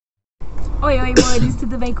Oi, amores,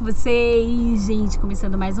 tudo bem com vocês? Gente,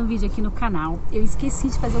 começando mais um vídeo aqui no canal. Eu esqueci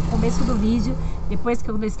de fazer o começo do vídeo, depois que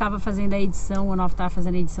eu estava fazendo a edição, o Novo estava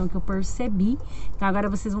fazendo a edição, que eu percebi. Então agora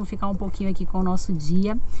vocês vão ficar um pouquinho aqui com o nosso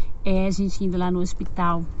dia. A gente indo lá no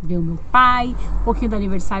hospital ver o meu pai, um pouquinho do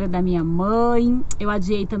aniversário da minha mãe. Eu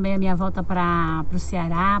adiei também a minha volta para o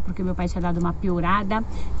Ceará, porque meu pai tinha dado uma piorada.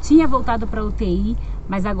 Tinha voltado para UTI,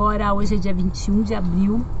 mas agora hoje é dia 21 de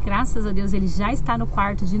abril. Graças a Deus ele já está no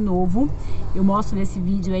quarto de novo. Eu mostro nesse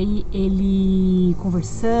vídeo aí ele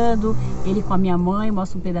conversando, ele com a minha mãe,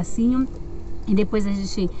 mostro um pedacinho. E depois a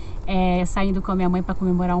gente saindo com a minha mãe para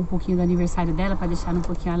comemorar um pouquinho do aniversário dela, para deixar um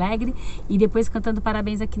pouquinho alegre. E depois cantando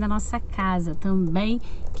parabéns aqui na nossa casa também,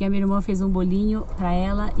 que a minha irmã fez um bolinho para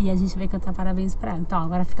ela e a gente vai cantar parabéns para ela. Então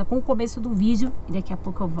agora fica com o começo do vídeo e daqui a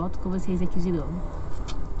pouco eu volto com vocês aqui de novo.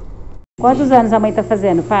 Quantos anos a mãe tá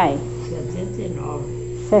fazendo, pai? 79.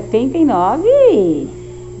 79?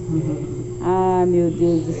 Ah, meu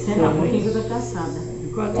Deus do céu. Um pouquinho da caçada.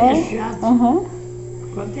 Enquanto chato.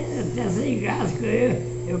 Enquanto até sem casca,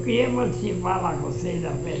 eu queria participar lá com vocês da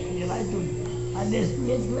festa lá e tudo. Mas desse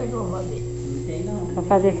jeito como é que eu vou fazer? Não tem não. Pra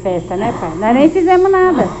fazer festa, né, pai? Nós nem fizemos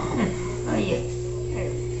nada.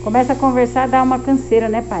 Começa a conversar, dá uma canseira,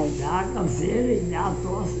 né, pai? Dá canseira e dá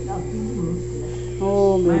tosse, dá tudo.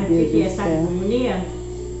 Oh, meu Deus do céu. Tá com pneumonia?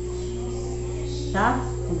 Tá?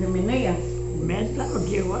 Com pneumonia? O médico tá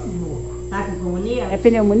aqui agora de novo. Tá com pneumonia? É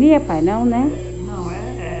pneumonia, pai? Não, né? Não,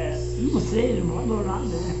 não sei, não falou nada,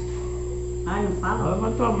 né? Ah, não fala?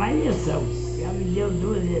 Vamos tomar injeção. Já me deu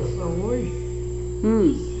 2 injeções hoje.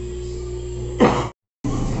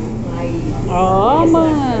 Ó,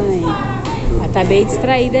 mãe. Ela tá bem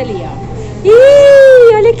distraída ali, ó.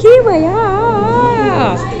 Ih, olha aqui, mãe.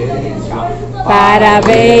 Ó.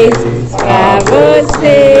 Parabéns pra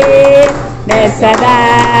você nessa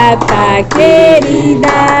data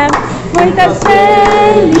querida. Muitas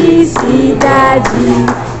felicidades,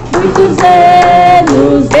 muitos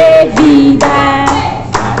anos de vida.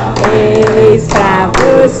 Parabéns pra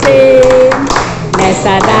você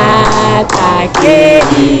nessa data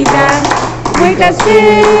querida. Muitas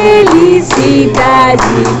felicidades,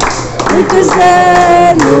 muitos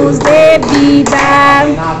anos de vida.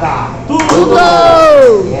 Tudo!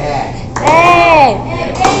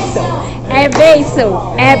 É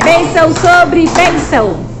bênção. É bênção sobre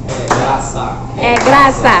bênção. É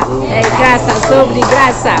graça sobre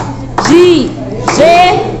graça de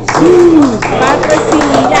Jesus.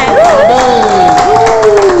 Patrocínio.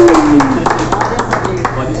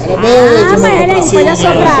 Pode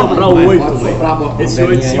assoprar.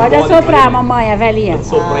 Pode assoprar, mamãe, a velhinha.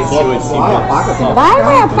 Vai,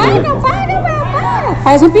 mãe, apaga.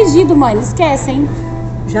 Faz um pedido, mãe, não esquece, hein?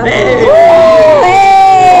 Já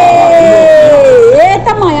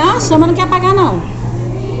eita, mãe, ó, chama, não quer apagar, não.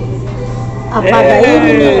 Apaga aí,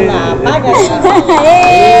 menina. Apaga aí.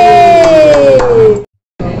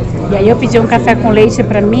 E aí eu pedi um café com leite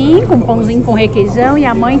pra mim, com pãozinho com requeijão e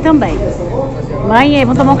a mãe também. Mãe,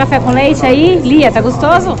 vamos tomar um café com leite aí? Lia, tá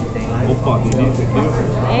gostoso? Opa, delícia aqui.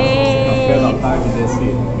 Café da tarde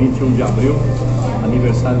desse 21 de abril,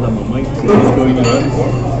 aniversário da mamãe, 68 anos.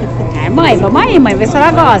 Mãe, vamos aí, mãe, vê se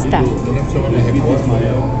ela gosta.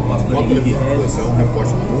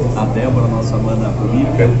 A Débora, nossa mana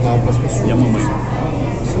política, e a mamãe.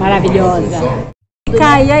 Maravilhosa.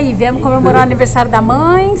 E aí, viemos comemorar o aniversário da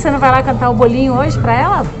mãe. Você não vai lá cantar o bolinho hoje pra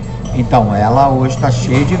ela? Então, ela hoje tá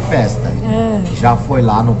cheia de festa. Já foi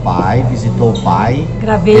lá no pai, visitou o pai,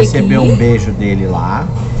 recebeu um beijo dele lá,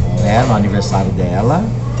 né, no aniversário dela.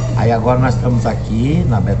 Aí agora nós estamos aqui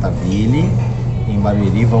na Betaville, em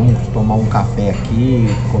Barueri, vamos tomar um café aqui,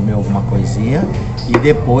 comer alguma coisinha. E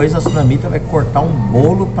depois a Sunamita vai cortar um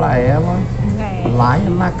bolo pra ela lá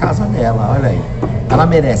na casa dela, olha aí. Ela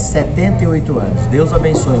merece 78 anos. Deus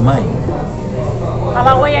abençoe, mãe.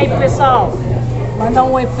 Fala oi aí pro pessoal. Manda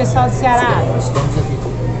um oi pro pessoal do Ceará. Estamos aqui.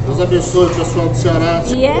 Deus abençoe o pessoal do Ceará.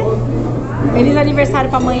 E feliz aniversário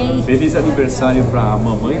pra mãe aí. Feliz aniversário pra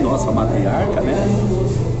mamãe, nossa matriarca, né?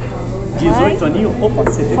 18 aninhos. Opa,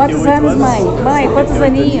 78 quantos anos, mãe? Mãe, quantos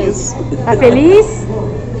aninhos? Tá feliz?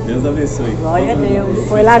 Deus abençoe. Glória a Deus.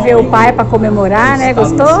 Foi lá ver o pai pra comemorar, né?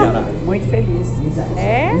 Gostou? Muito feliz.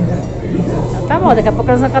 Então tá bom, daqui a pouco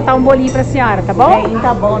nós vamos cantar um bolinho pra senhora, tá bom?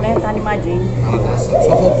 Tá bom, né? Tá animadinho.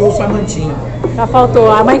 Só faltou o samantinho. Só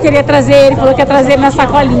faltou. A mãe queria trazer ele, falou que ia trazer ele na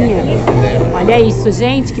sacolinha. Olha isso,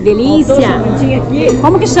 gente, que delícia.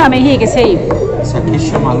 Como que chama, Henrique, esse aí? Isso aqui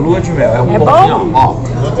chama lua de mel. É um bom? pãozinho, ó.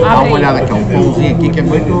 Dá uma olhada aqui, ó. Um pãozinho aqui que é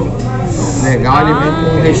muito legal. Ele vem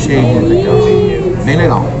com recheio dentro aqui, ó. Bem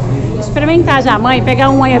legal. Experimentar já, mãe. Pegar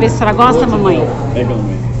um aí, a ver se a senhora gosta, mamãe. Pega um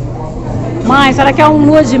aí. Mãe, a senhora quer um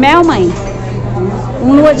lua de mel, mãe?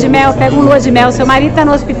 Um lua de mel, pega um lua de mel. Seu marido tá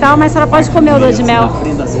no hospital, mas a senhora pode comer o lua de mel.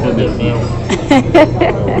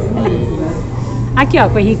 Aqui, ó,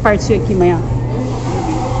 que o Henrique partiu aqui, mãe, ó.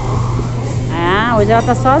 Ah, hoje ela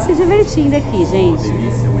tá só se divertindo aqui, gente.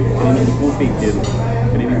 Delícia, creme de confeiteiro.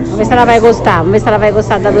 Vamos ver se ela vai gostar. Vamos ver se ela vai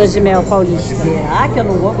gostar da lua de mel paulista. Será que eu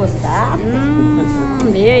não vou gostar?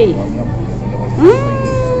 E aí?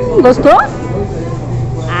 Gostou?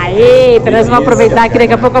 Aê, então nós vamos aproveitar que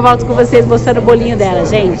daqui a pouco eu volto com vocês mostrando o bolinho dela,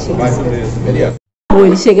 gente.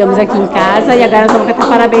 Hoje chegamos aqui em casa e agora nós vamos cantar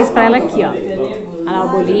parabéns pra ela aqui, ó. Olha lá o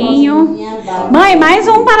bolinho. Mãe, mais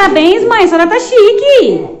um parabéns, mãe. A senhora tá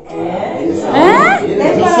chique.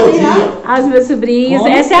 Os meus sobrinhos.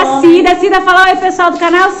 Essa é a Cida. Cida, fala oi, pessoal do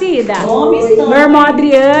canal, Cida. Meu irmão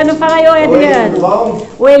Adriano. Fala aí, oi, Adriano.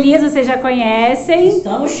 O Elias, vocês já conhecem.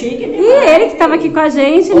 Estamos chiques, né? E ele que tava aqui com a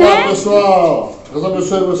gente, Olá, né? pessoal. Deus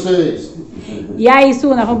abençoe vocês. E aí,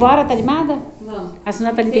 Suna, vambora? Tá animada? Vamos. A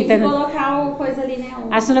Suna tá ali Tem que tentando... colocar o coisa ali, né?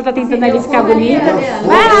 A Suna tá tentando ali ficar bonita. Adriana.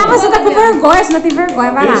 Vai lá, você tá com vergonha. A Suna tem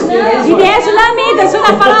vergonha, vai lá. E deixa o Suna,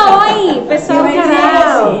 Suna, fala oi, pessoal do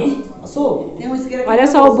canal. Tem um isqueiro aqui. Olha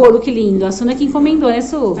só o bolo, que lindo. A Suna que encomendou, né,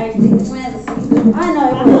 Su?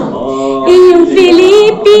 E o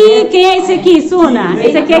Felipe. Quem é esse aqui, Suna?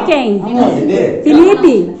 Esse aqui é quem?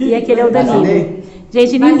 Felipe. E aquele é o Danilo.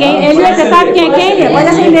 Gente, ninguém... Elias, você sabe quem é quem, Elias? Pode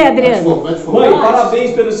acender, Adriano. Mãe,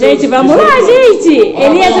 parabéns pelo seu... Gente, vamos lá, gente.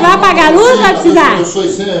 Elias, você vai apagar a luz ou vai precisar? Abençoe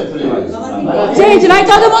sempre. Gente, vai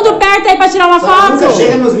todo mundo perto aí pra tirar uma foto.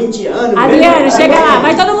 Chega nos 20 anos. Adriano, chega lá.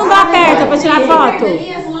 Vai todo mundo lá perto pra tirar foto.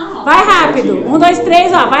 Vai rápido. 1, 2,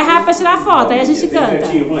 3, ó. Vai rápido pra tirar foto. Aí a gente canta.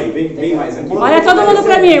 Mãe, vem mais aqui. Olha todo mundo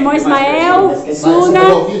pra mim. Irmão Ismael, Suna,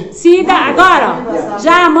 Cida. Agora, ó.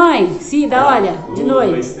 Já, mãe. Cida, olha. De 1,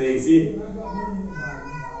 noite. 2, 3 e...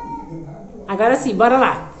 Agora sim, bora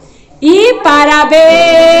lá. E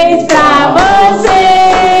parabéns pra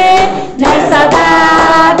você nessa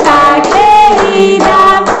data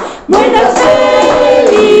querida. Muitas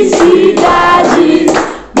felicidades,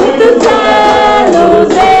 muitos anos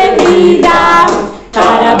de vida.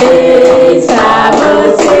 Parabéns pra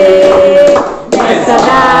você nessa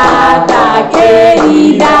data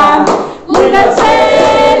querida. Muitas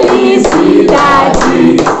felicidades,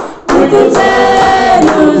 muitos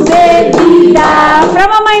anos de vida. Pra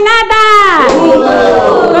mamãe nada!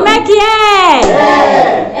 Como é que é?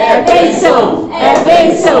 É bênção, é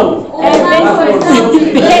bênção, é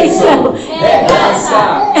bênção, é graça,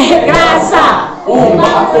 é graça,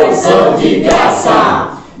 uma porção de graça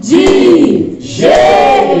de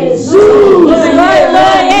Jesus.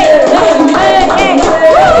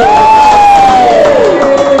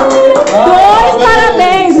 Dois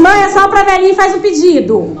parabéns, mãe, é só pra velhinha e faz um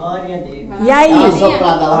pedido. Glória a Deus. E aí?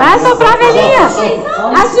 Vai soprar a velhinha.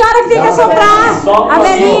 A senhora que tem que assoprar a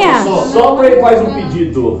velhinha. Sopra e faz um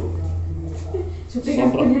pedido.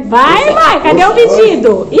 Vai, mãe, cadê o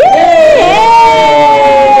pedido?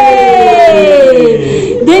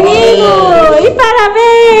 Domingo! E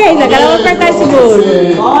parabéns! Agora eu vou apertar esse bolo.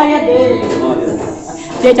 Glória a Deus.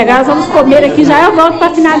 Gente, agora nós vamos comer aqui. Já eu volto pra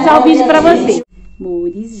finalizar o vídeo pra vocês.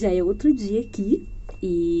 Amores, já é outro dia aqui.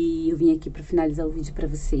 E eu vim aqui pra finalizar o vídeo pra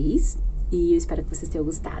vocês. E eu espero que vocês tenham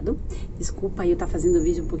gostado. Desculpa aí eu estar fazendo o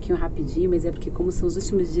vídeo um pouquinho rapidinho, mas é porque como são os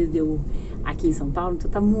últimos dias de eu aqui em São Paulo, então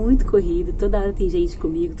tá muito corrido. Toda hora tem gente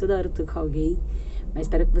comigo, toda hora eu tô com alguém. Mas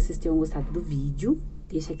espero que vocês tenham gostado do vídeo.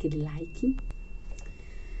 Deixa aquele like.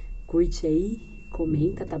 Curte aí,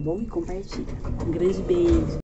 comenta, tá bom? E compartilha. Um grande beijo.